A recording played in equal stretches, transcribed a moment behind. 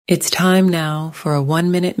It's time now for a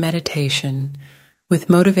 1-minute meditation with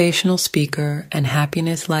motivational speaker and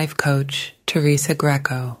happiness life coach, Teresa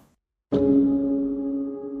Greco.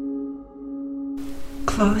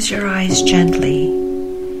 Close your eyes gently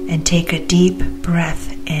and take a deep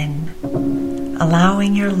breath in,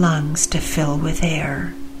 allowing your lungs to fill with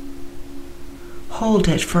air. Hold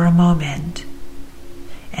it for a moment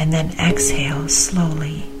and then exhale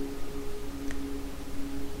slowly.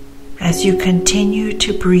 As you continue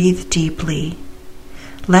to breathe deeply,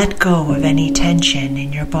 let go of any tension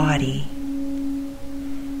in your body.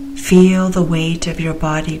 Feel the weight of your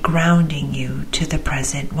body grounding you to the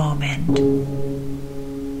present moment.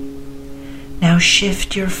 Now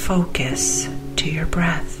shift your focus to your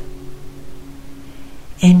breath.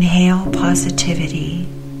 Inhale positivity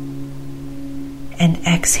and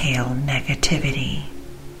exhale negativity.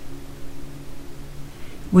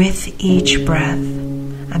 With each breath,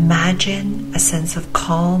 imagine a sense of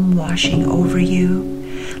calm washing over you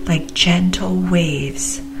like gentle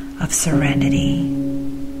waves of serenity.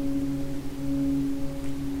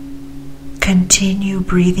 Continue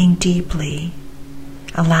breathing deeply,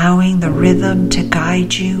 allowing the rhythm to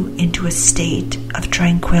guide you into a state of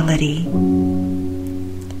tranquility.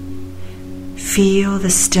 Feel the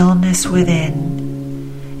stillness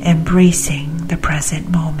within, embracing the present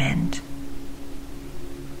moment.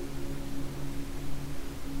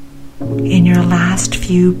 In your last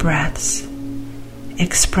few breaths,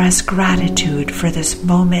 express gratitude for this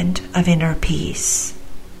moment of inner peace.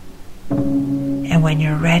 And when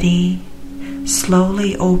you're ready,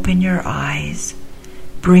 slowly open your eyes,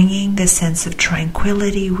 bringing the sense of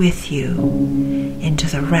tranquility with you into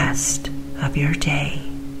the rest of your day.